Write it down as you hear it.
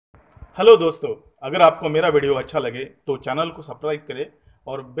Hello दोस्तों, अगर आपको मेरा वीडियो अच्छा लगे तो चैनल को सब्सक्राइब करें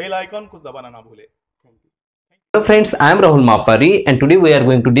और बेल आइकन को दबाना ना भूलें। Hello friends, I am Rahul Mapari and today we are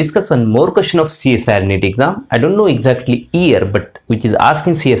going to discuss one more question of CSIR NET exam. I don't know exactly year but which is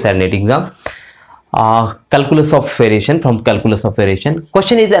asking CSIR NET exam. Calculus of variation from calculus of variation.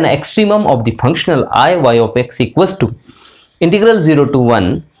 Question is an extremum of the functional I y of x equals to integral 0 to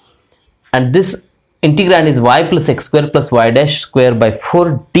 1 and this integrand is y plus x square plus y dash square by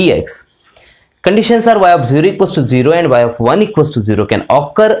 4 dx. Conditions are y of 0 equals to 0 and y of 1 equals to 0 can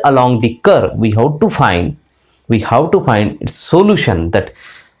occur along the curve. We have to find its solution, that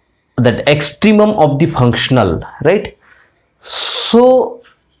extremum of the functional, right? So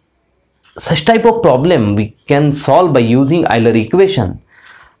such type of problem we can solve by using Euler equation.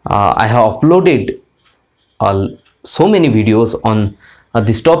 I have uploaded so many videos on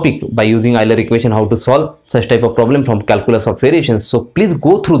this topic by using Euler equation, how to solve such type of problem from calculus of variations. So please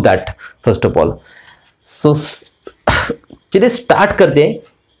go through that first of all. So चलिए start करते हैं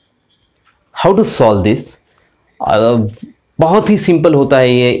how to solve this. बहुत ही simple होता है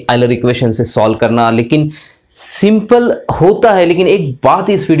ये Euler equation से solve करना, लेकिन सिंपल होता है, लेकिन एक बात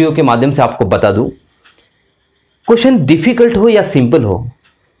इस वीडियो के माध्यम से आपको बता दूं, क्वेश्चन डिफिकल्ट हो या सिंपल हो,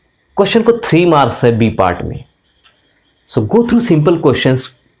 क्वेश्चन को 3 मार्क्स है बी पार्ट में. सो go through simple questions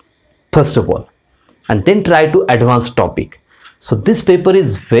first of all and then try to advance topic. So this paper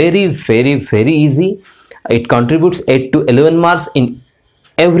is very very very easy. It contributes 8 to 11 marks in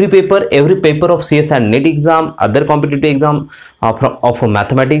every paper of CSIR NET exam, other competitive exam of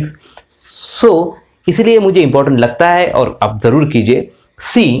mathematics. So इसलिए मुझे important लगता है और आप जरूर कीजिए.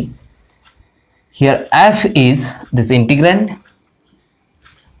 See here f is this integrand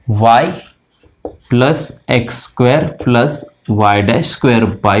y plus x square plus y dash square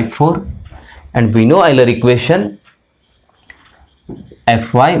by 4 and we know Euler equation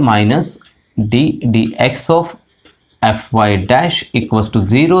fy minus d dx of fy dash equals to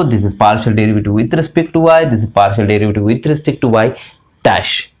 0. This is partial derivative with respect to y, this is partial derivative with respect to y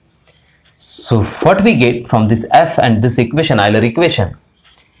dash. So what we get from this f and this equation, Euler equation,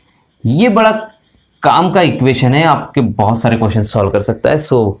 ये बड़ा काम का equation है, आपके बहुत सारे question solve कर सकता है.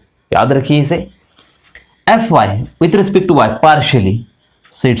 सो याद रखिए इसे. fy with respect to y partially,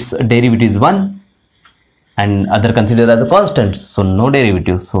 so its derivative is 1 and other considered as a constant, so no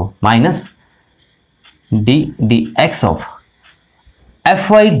derivative, so minus d dx of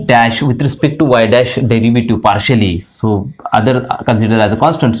fy dash with respect to y dash derivative partially, so other considered as a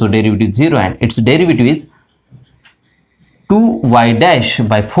constant, so derivative 0 and its derivative is 2y dash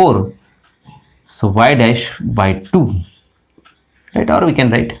by 4, so y dash by 2, right? Or we can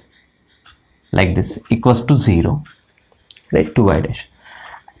write like this, equals to 0, right? 2y dash,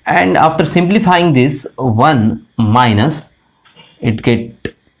 and after simplifying this 1 minus, it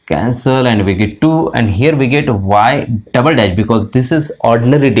get cancel and we get 2 and here we get y double dash, because this is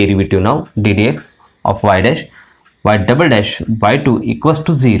ordinary derivative now, ddx of y dash, y double dash by 2 equals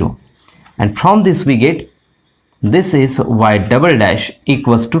to 0, and from this we get this is y double dash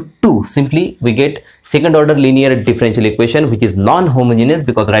equals to 2. Simply we get second order linear differential equation which is non-homogeneous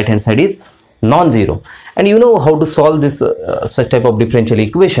because right hand side is non-zero, and you know how to solve this such type of differential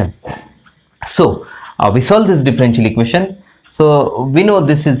equation. So we solve this differential equation. So we know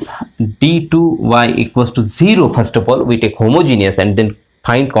this is d2y equals to 0. First of all we take homogeneous and then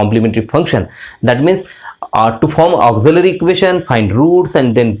find complementary function. That means to form auxiliary equation, find roots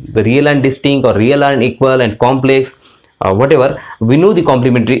and then real and distinct or real and equal and complex, whatever, we know the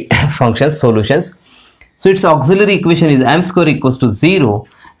complementary functions solutions. So its auxiliary equation is m square equals to 0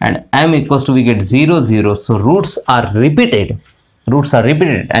 and m equals to, we get 0 0, so roots are repeated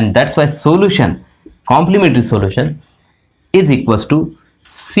and that's why solution, complementary solution, is equals to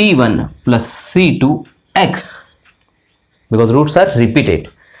c1 plus c2 x, because roots are repeated.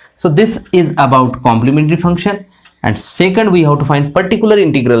 So this is about complementary function. And second we have to find particular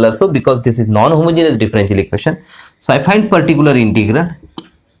integral also, because this is non-homogeneous differential equation. So I find particular integral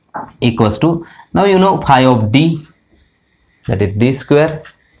equals to, now you know phi of d, that is d square,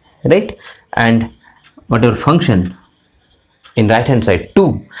 right? And whatever function in right hand side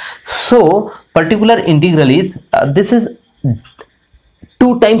 2. So particular integral is this is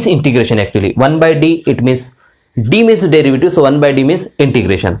 2 times integration actually. 1 by d, it means d means derivative, so 1 by d means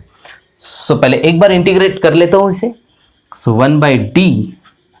integration. So पहले एक बार integrate कर लेता हूं इसे. So 1 by d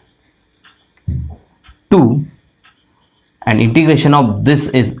 2 and integration of this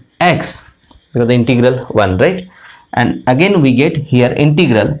is x, because the integral 1, right? And again we get here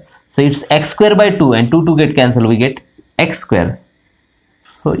integral, so it's x square by 2 and 2 get cancel, we get x square.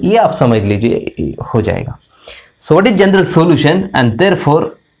 So ये आप समझ लीजिए हो जाएगा. So what is general solution, and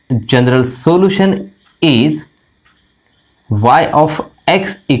therefore general solution is y of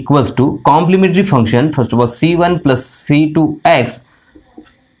x equals to complementary function, first of all c1 plus c2x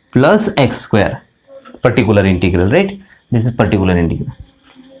plus x square, particular integral, right? This is particular integral.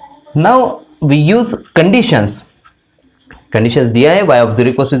 Now we use conditions दिया है y of 0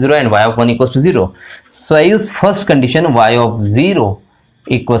 equals to 0 and y of 1 equals to 0. So I use first condition y of 0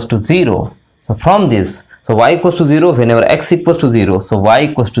 equals to 0. So from this, so y equals to 0 whenever x equals to 0, so y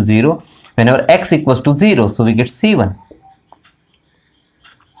equals to 0 whenever x equals to 0, so we get c1,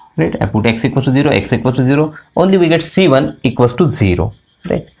 right? I put x equals to 0, x equals to 0, only we get c1 equals to 0,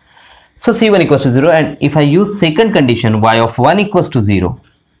 right? So c1 equals to 0, and if I use second condition y of 1 equals to 0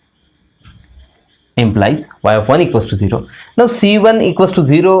 implies y of 1 equals to 0. Now c1 equals to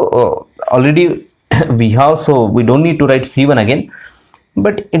 0 already we have, so we don't need to write c1 again,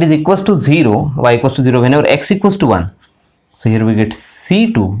 but it is equals to 0, y equals to 0 whenever x equals to 1. So here we get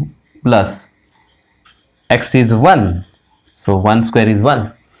c2 plus x is 1, so 1 square is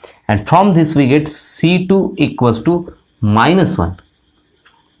 1, and from this we get c2 equals to minus 1,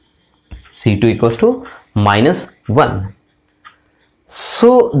 c2 equals to minus 1.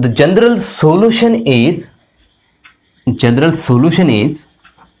 So the general solution is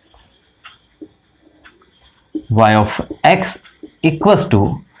y of x equals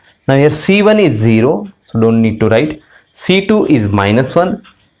to, now here c1 is 0, so don't need to write, c2 is minus 1,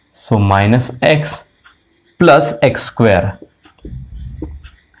 so minus x plus x square,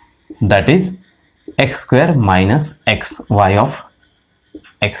 that is x square minus x, y of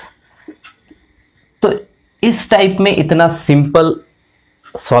x. तो इस type में इतना simply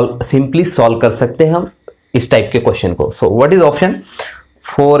solve कर सकते हैं हम इस type के क्वेश्चन को. So what is option?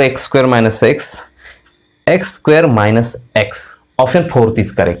 4x square minus x, x square minus x, option 4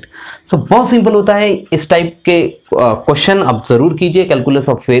 is correct. सो बहुत सिंपल होता है इस टाइप के क्वेश्चन आप जरूर कीजिए. कैलकुलस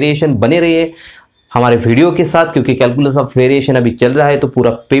ऑफ वेरिएशन बने रहिए हमारे वीडियो के साथ, क्योंकि कैलकुलस ऑफ वेरिएशन अभी चल रहा है, तो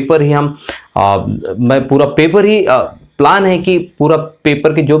पूरा पेपर ही प्लान है कि पूरा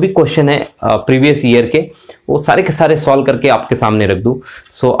पेपर के जो भी क्वेश्चन है प्रीवियस ईयर के, वो सारे के सारे सॉल्व करके आपके सामने रख दूं.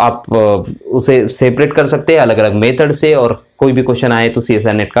 सो आप उसे सेपरेट कर सकते हैं अलग अलग मेथड से, और कोई भी क्वेश्चन आए तो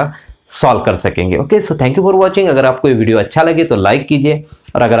CSIR नेट का सॉल्व कर सकेंगे. Okay, so thank you for watching. अगर आपको ये वीडियो अच्छा लगे तो लाइक कीजिए,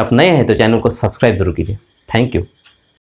 और अगर आप नए हैं तो चैनल को सब्सक्राइब जरूर कीजिए. Thank you.